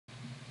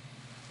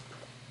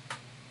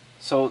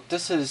So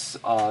this is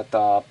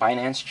the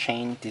Binance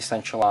Chain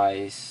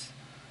decentralized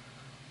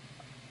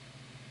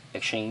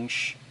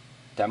exchange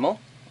demo.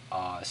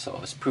 So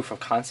it's proof of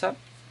concept.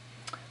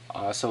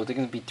 So there are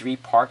going to be three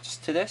parts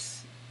to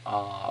this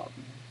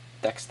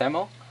DEX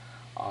demo.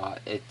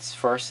 Its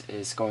first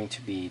is going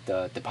to be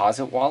the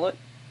deposit wallet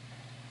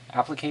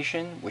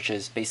application, which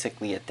is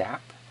basically a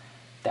dApp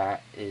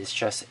that is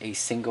just a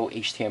single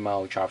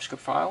HTML JavaScript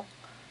file.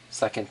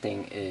 Second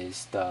thing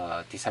is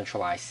the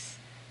decentralized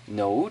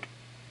node,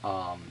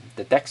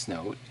 the DEX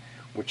node,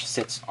 which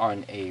sits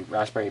on a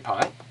Raspberry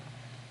Pi.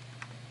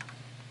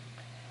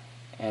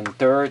 And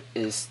third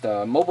is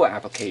the mobile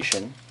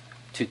application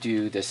to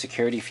do the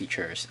security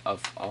features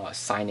of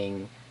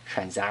signing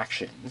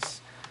transactions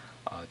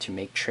to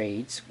make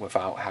trades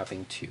without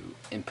having to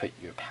input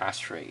your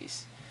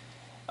passphrase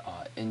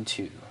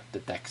into the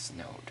DEX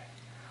node.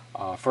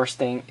 First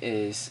thing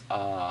is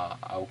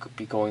I'll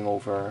be going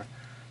over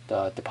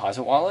the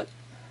deposit wallet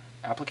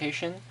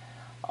application.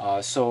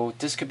 So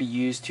this could be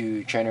used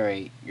to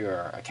generate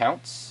your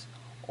accounts,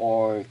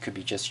 or it could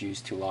be just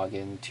used to log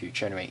in to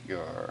generate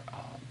your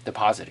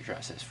deposit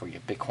addresses for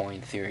your Bitcoin,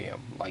 Ethereum,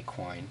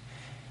 Litecoin,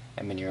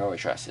 and Monero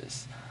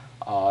addresses.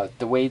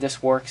 The way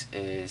this works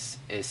is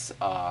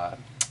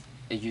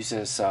it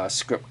uses a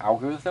script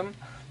algorithm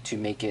to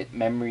make it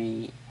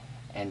memory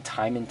and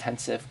time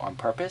intensive on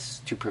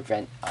purpose to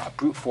prevent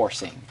brute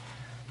forcing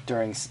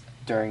during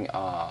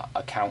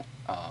account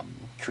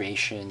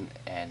creation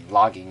and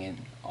logging in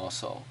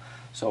also.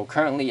 So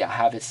currently I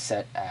have it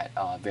set at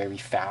very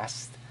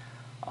fast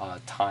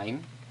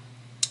time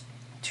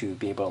to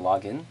be able to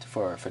log in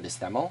for this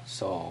demo.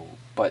 So,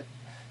 but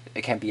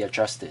it can be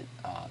adjusted,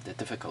 the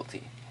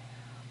difficulty.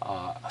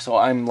 So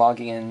I'm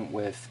logging in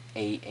with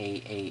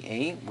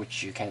AAAA,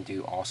 which you can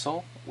do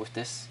also with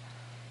this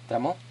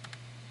demo.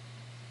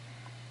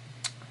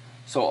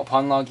 So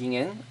upon logging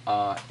in,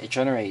 it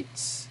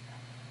generates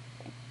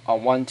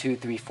 1, 2,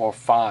 3, 4,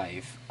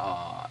 5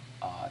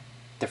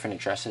 different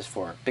addresses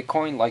for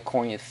Bitcoin,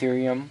 Litecoin,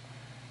 Ethereum,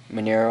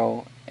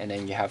 Monero, and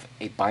then you have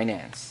a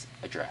Binance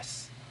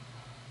address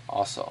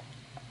also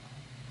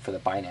for the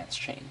Binance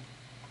chain.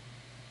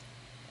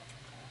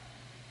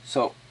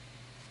 So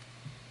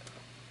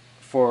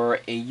for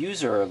a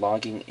user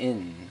logging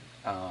in,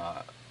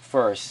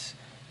 first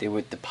they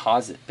would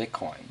deposit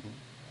Bitcoin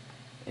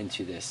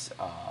into this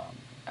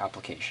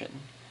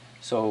application.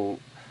 So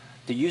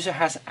the user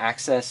has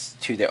access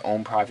to their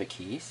own private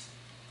keys,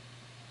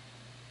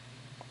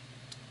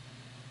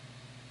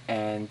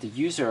 and the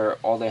user,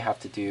 all they have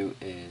to do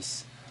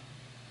is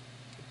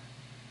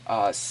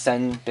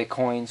send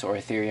Bitcoins or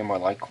Ethereum or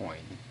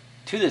Litecoin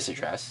to this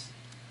address.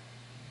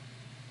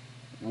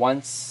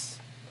 Once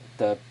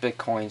the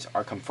Bitcoins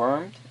are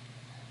confirmed,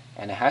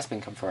 and it has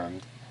been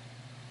confirmed,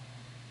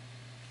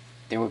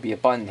 there will be a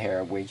button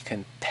here where you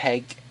can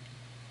peg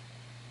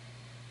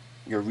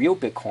your real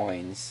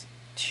Bitcoins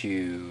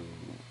to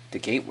the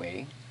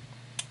gateway,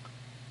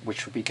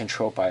 which will be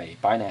controlled by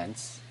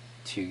Binance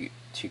to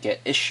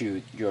get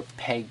issued your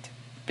pegged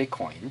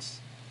Bitcoins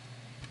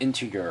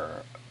into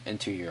your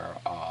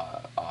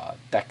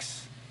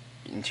DEX,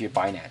 into your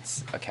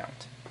Binance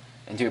account,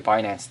 into your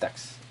Binance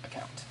DEX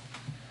account.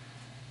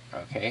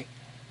 Okay,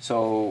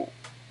 so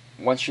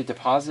once you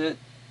deposit,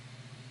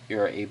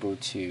 you're able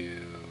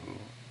to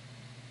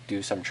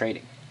do some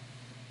trading.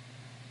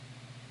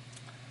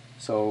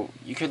 So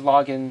you could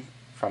log in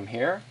from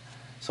here.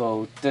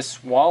 So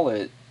this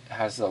wallet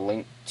has a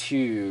link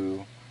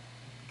to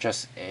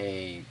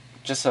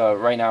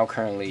right now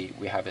currently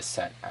we have it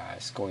set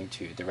as going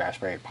to the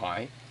Raspberry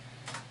Pi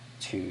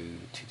to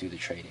do the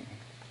trading.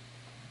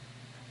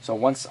 So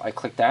once I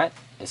click that,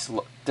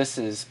 this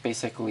is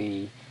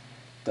basically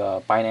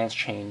the Binance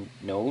Chain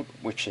node,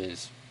 which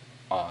is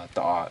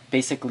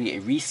basically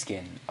a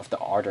reskin of the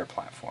Ardor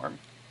platform.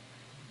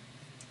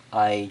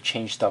 I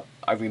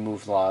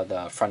removed a lot of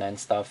the front end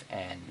stuff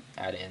and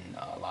added in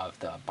a lot of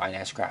the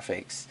Binance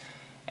graphics,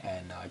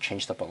 and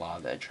changed up a lot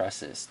of the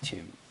addresses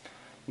to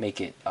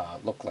make it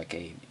look like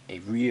a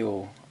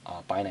real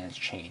Binance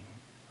Chain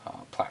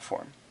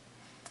platform.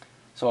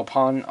 So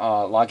upon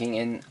logging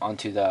in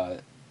onto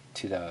the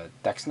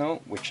DEX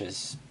node, which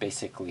is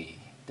basically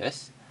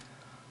this,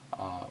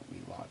 we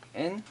log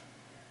in.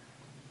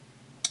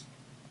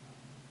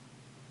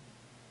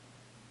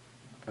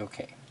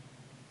 Okay.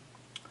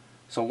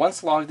 So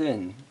once logged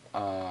in,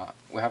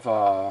 we have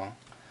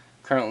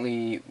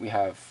currently we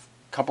have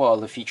a couple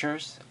other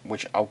features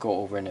which I'll go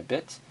over in a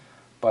bit,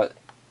 but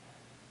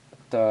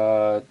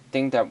the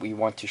thing that we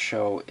want to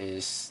show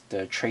is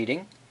the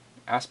trading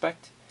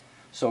aspect.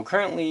 So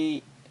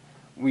currently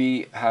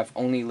we have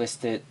only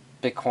listed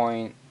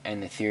Bitcoin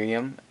and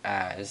Ethereum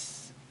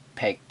as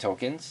pegged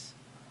tokens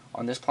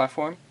on this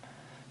platform.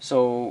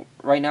 So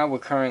right now we're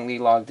currently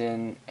logged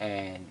in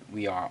and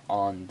we are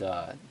on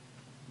the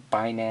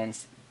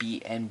Binance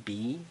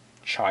BNB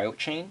child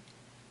chain,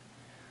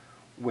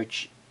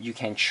 which you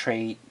can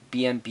trade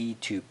BNB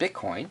to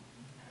Bitcoin.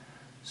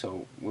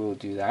 So we'll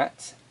do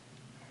that.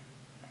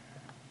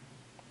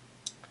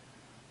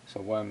 So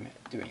what I'm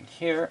doing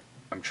here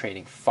I'm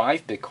trading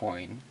 5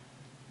 Bitcoin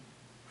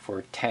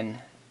for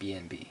 10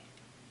 BNB.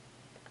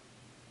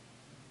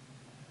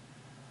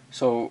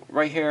 So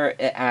right here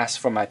it asks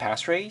for my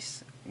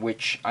passphrase,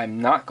 which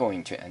I'm not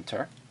going to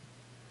enter.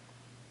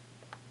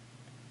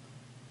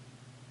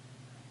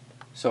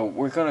 So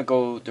we're going to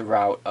go the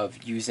route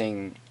of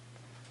using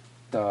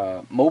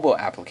the mobile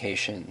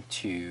application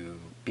to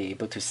be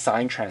able to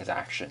sign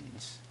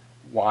transactions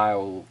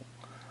while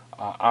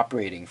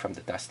operating from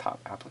the desktop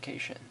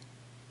application.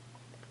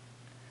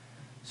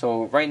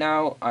 So right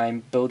now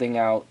I'm building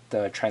out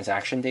the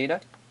transaction data.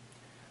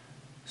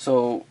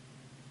 So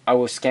I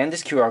will scan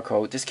this QR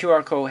code. This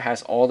QR code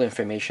has all the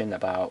information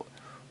about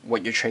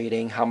what you're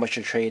trading, how much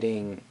you're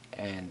trading,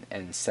 and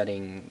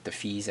setting the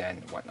fees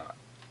and whatnot.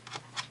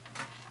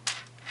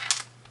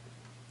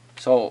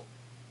 So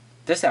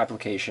this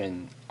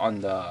application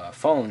on the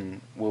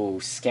phone will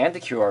scan the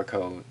QR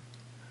code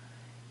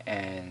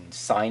and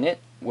sign it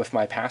with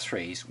my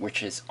passphrase,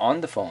 which is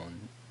on the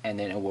phone, and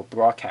then it will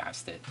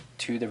broadcast it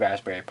to the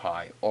Raspberry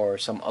Pi or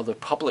some other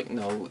public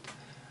node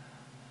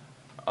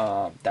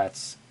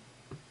that's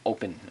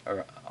open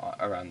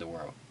around the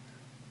world.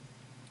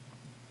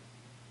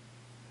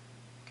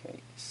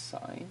 Okay,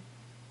 sign.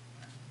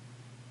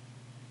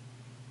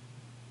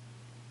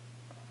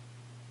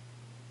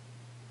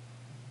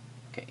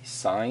 Okay,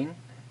 sign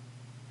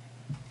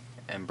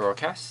and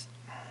broadcast.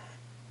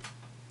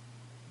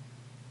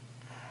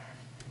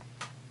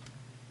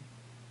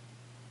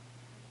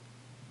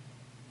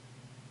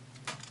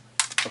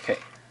 Okay,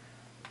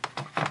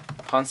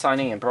 upon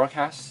signing and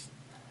broadcast,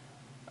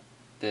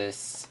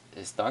 this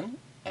is done,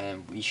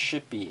 and we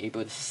should be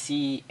able to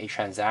see a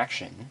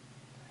transaction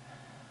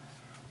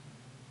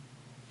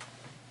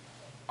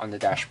on the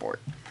dashboard.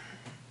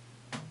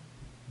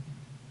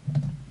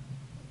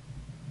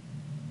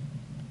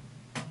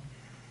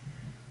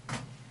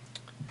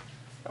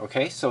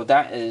 Okay, so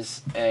that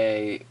is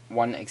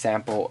one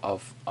example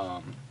of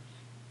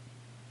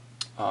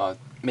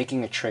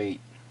making a trade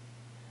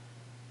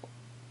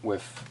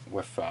with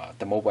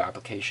the mobile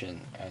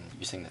application and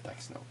using the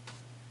DEX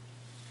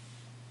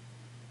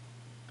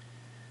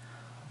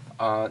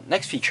node.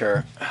 Next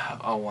feature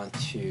I want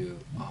to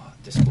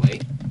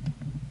display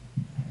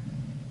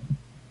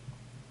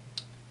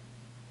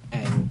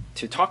and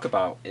to talk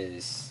about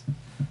is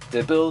the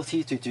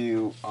ability to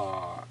do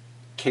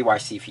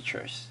KYC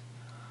features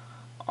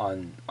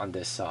on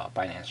this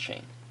Binance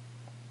chain.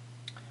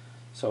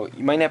 So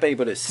you might not be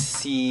able to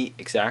see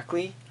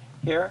exactly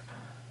here.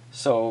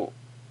 So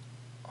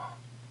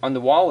on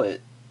the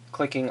wallet,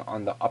 clicking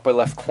on the upper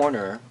left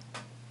corner,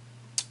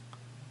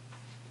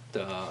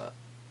 the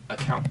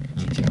account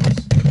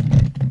details,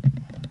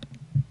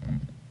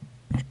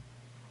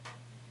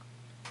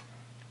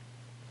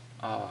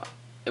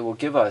 it will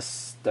give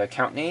us the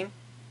account name,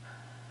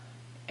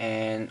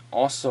 and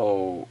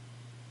also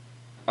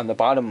on the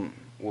bottom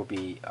will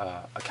be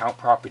account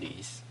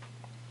properties,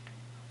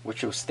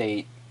 which will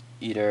state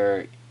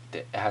either that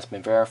it has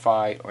been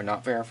verified or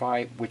not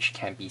verified, which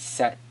can be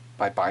set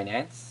by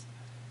Binance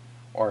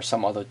or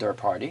some other third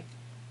party.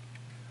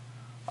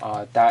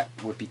 That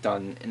would be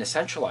done in a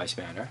centralized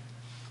manner,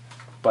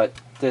 but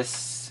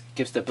this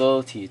gives the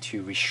ability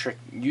to restrict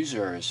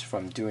users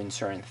from doing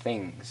certain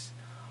things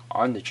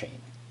on the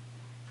chain.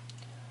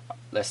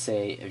 Let's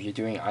say if you're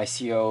doing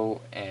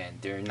ICO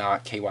and they're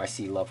not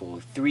KYC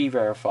level 3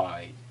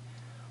 verified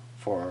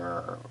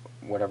for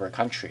whatever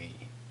country,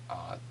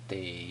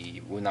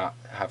 they will not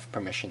have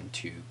permission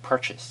to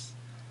purchase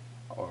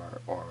or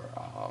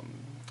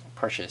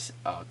purchase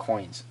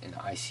coins in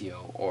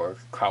ICO or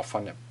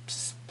crowdfund a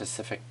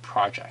specific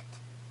project.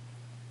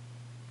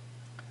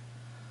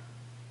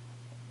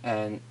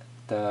 And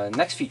the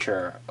next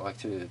feature I'd like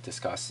to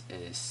discuss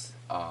is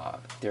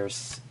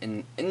there's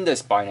in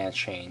this Binance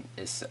chain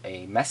is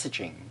a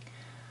messaging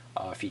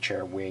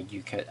feature where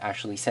you could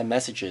actually send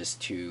messages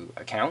to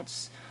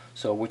accounts,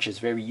 so which is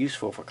very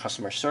useful for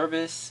customer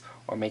service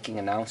or making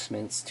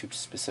announcements to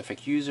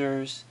specific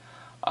users.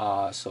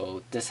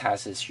 So this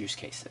has its use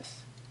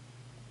cases.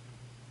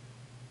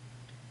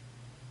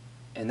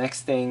 And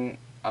next thing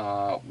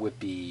would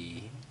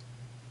be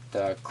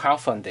the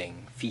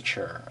crowdfunding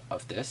feature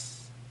of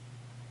this.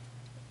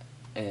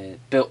 And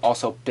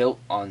also built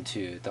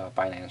onto the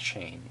Binance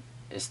chain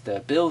is the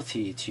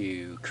ability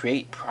to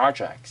create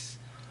projects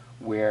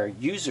where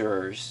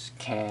users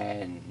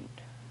can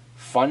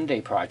fund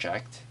a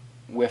project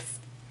with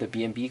the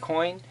BNB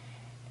coin,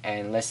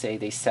 and let's say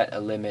they set a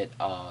limit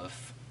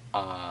of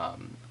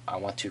I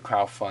want to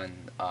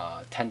crowdfund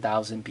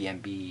 10,000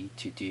 BNB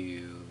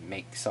to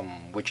make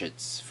some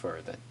widgets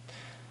for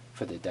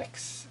the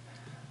DEX,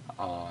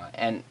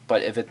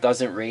 but if it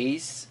doesn't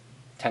raise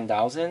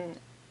 10,000,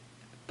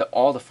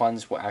 all the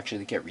funds will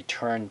actually get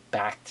returned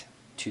back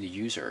to the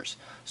users.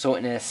 So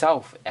in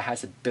itself, it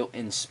has a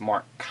built-in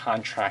smart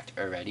contract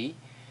already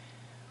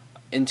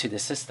into the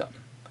system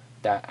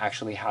that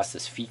actually has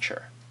this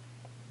feature.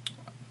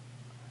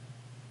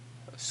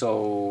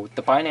 So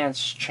the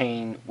Binance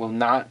chain will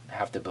not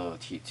have the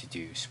ability to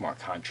do smart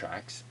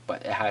contracts,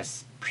 but it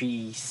has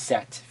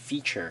preset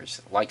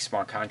features like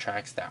smart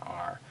contracts that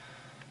are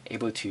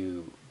able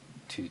to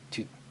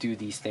do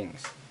these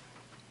things.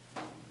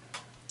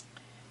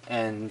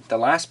 And the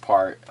last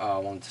part I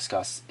want to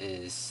discuss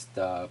is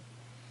the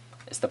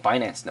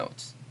Binance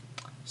nodes.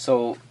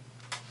 So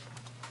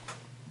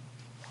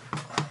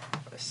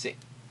let's see,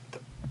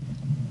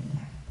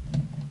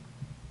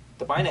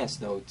 the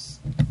Binance nodes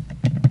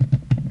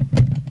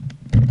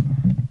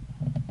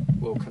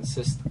will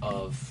consist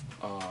of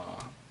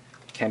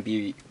can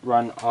be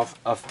run off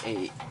of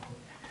a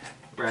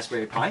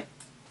Raspberry Pi.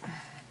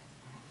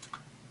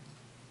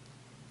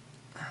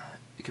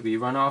 It could be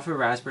run off a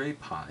Raspberry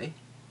Pi.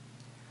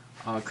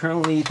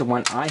 Currently, the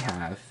one I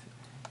have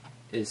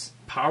is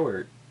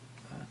powered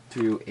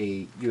through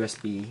a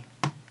USB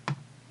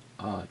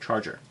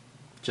charger,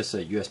 just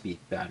a USB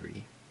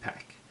battery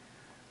pack.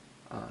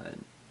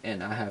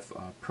 And I have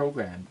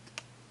programmed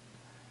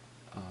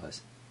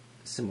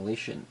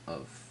simulation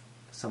of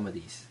some of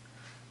these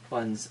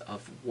buttons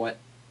of what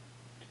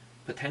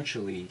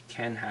potentially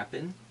can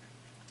happen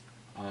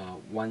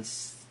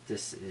once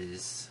this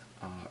is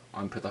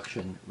on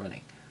production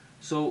running.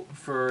 So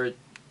for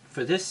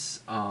this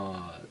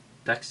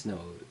DEX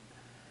node,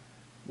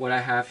 what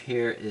I have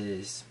here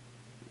is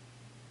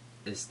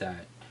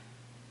that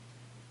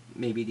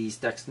maybe these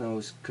DEX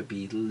nodes could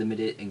be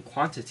limited in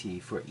quantity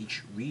for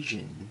each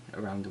region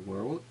around the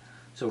world.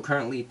 So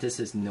currently this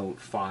is node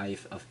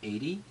 5 of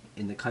 80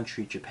 in the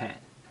country Japan,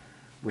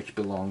 which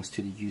belongs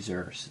to the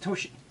user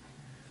Satoshi.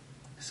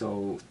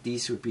 So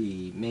these would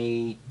be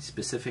made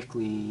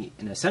specifically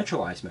in a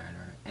centralized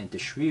manner and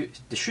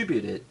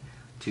distributed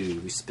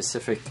to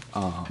specific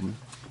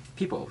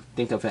people.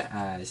 Think of it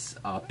as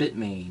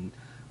Bitmain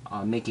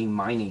making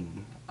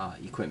mining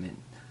equipment.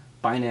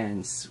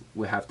 Binance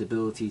will have the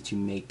ability to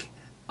make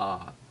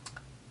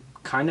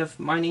kind of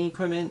mining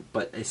equipment,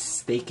 but a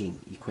staking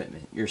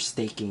equipment. You're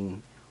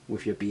staking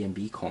with your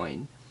BNB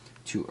coin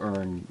to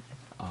earn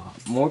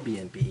more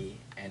BNB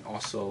and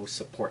also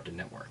support the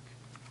network.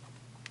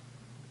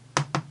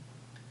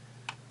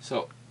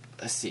 So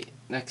let's see,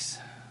 next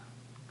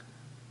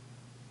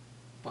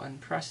button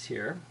press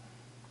here,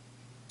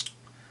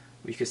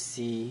 we could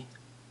see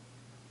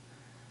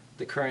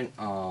the current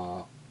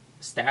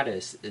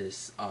status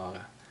is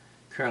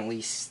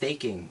currently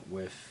staking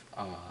with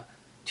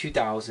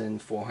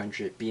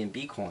 2,400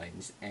 BNB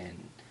coins,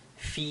 and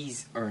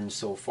fees earned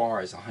so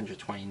far is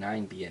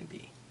 129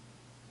 BNB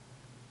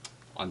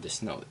on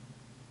this node.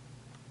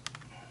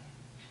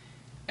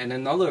 And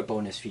another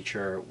bonus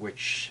feature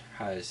which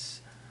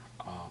has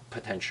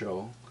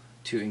potential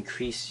to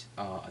increase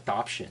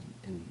adoption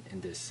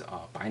in this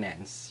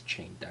Binance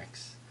Chain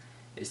DEX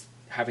is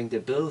having the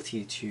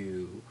ability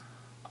to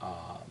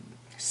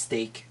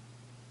stake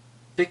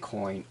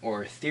Bitcoin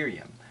or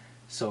Ethereum.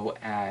 So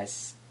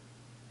as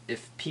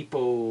if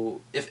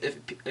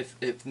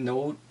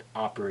node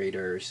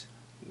operators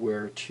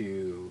were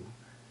to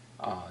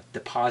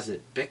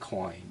deposit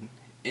Bitcoin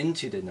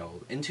into the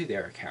node, into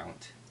their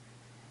account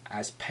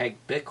as peg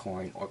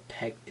Bitcoin or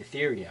peg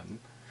Ethereum,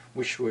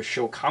 which will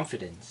show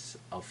confidence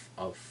of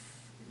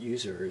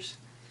users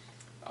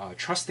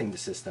trusting the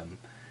system,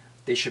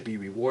 they should be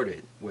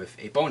rewarded with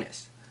a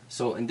bonus.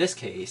 So in this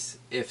case,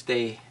 if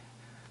they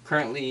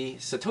currently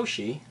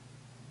Satoshi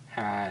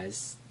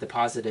has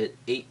deposited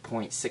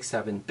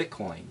 8.67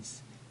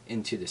 Bitcoins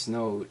into this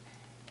node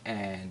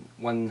and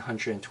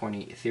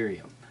 120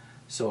 Ethereum,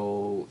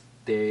 so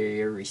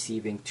they're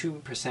receiving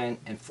 2%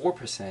 and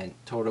 4%,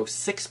 total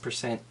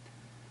 6%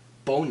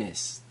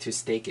 bonus to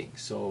staking.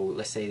 So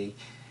let's say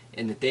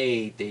in the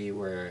day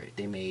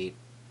they made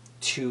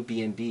 2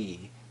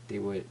 BNB, they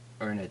would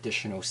earn an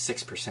additional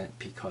 6%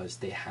 because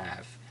they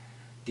have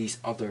these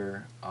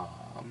other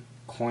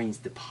coins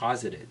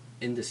deposited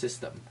in the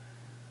system,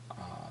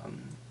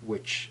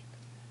 which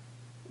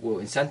will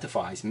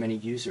incentivize many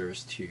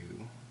users to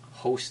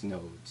host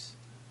nodes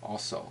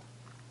also.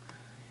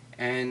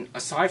 And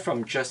aside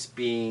from just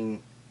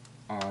being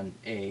on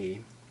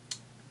a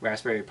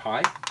Raspberry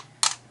Pi,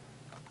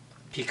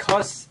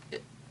 because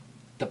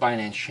the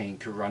Binance chain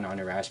could run on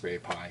a Raspberry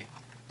Pi,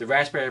 the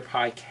Raspberry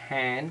Pi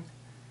can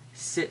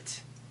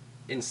sit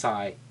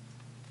inside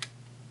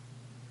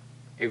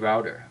a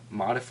router,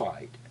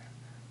 modified.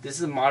 This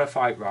is a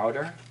modified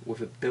router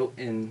with a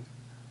built-in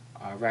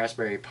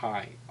Raspberry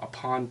Pi.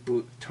 Upon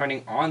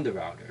turning on the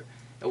router,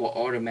 it will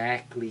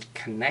automatically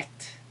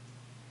connect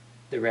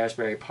the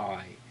Raspberry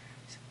Pi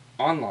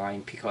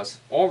online, because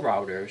all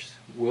routers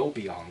will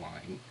be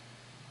online,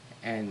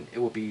 and it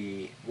will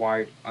be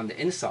wired on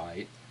the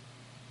inside.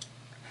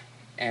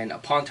 And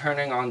upon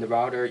turning on the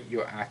router,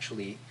 you're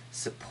actually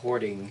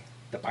supporting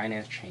the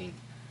Binance Chain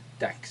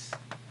DEX,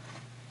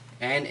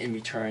 and in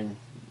return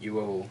you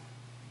will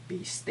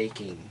be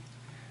staking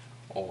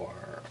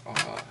or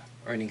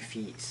earning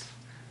fees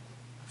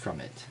from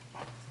it.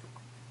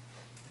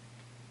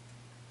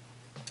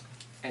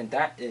 And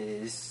that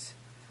is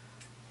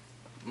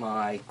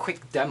my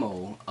quick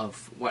demo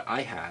of what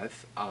I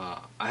have. I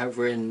have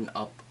written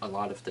up a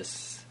lot of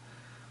this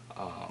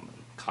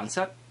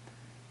concept,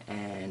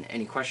 and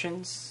any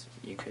questions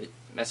you could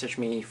message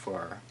me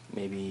for,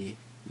 maybe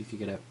you could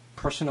get a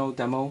personal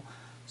demo.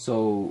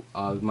 So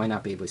you might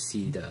not be able to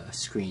see the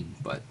screen,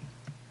 but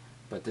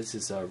this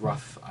is a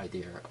rough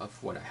idea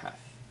of what I have.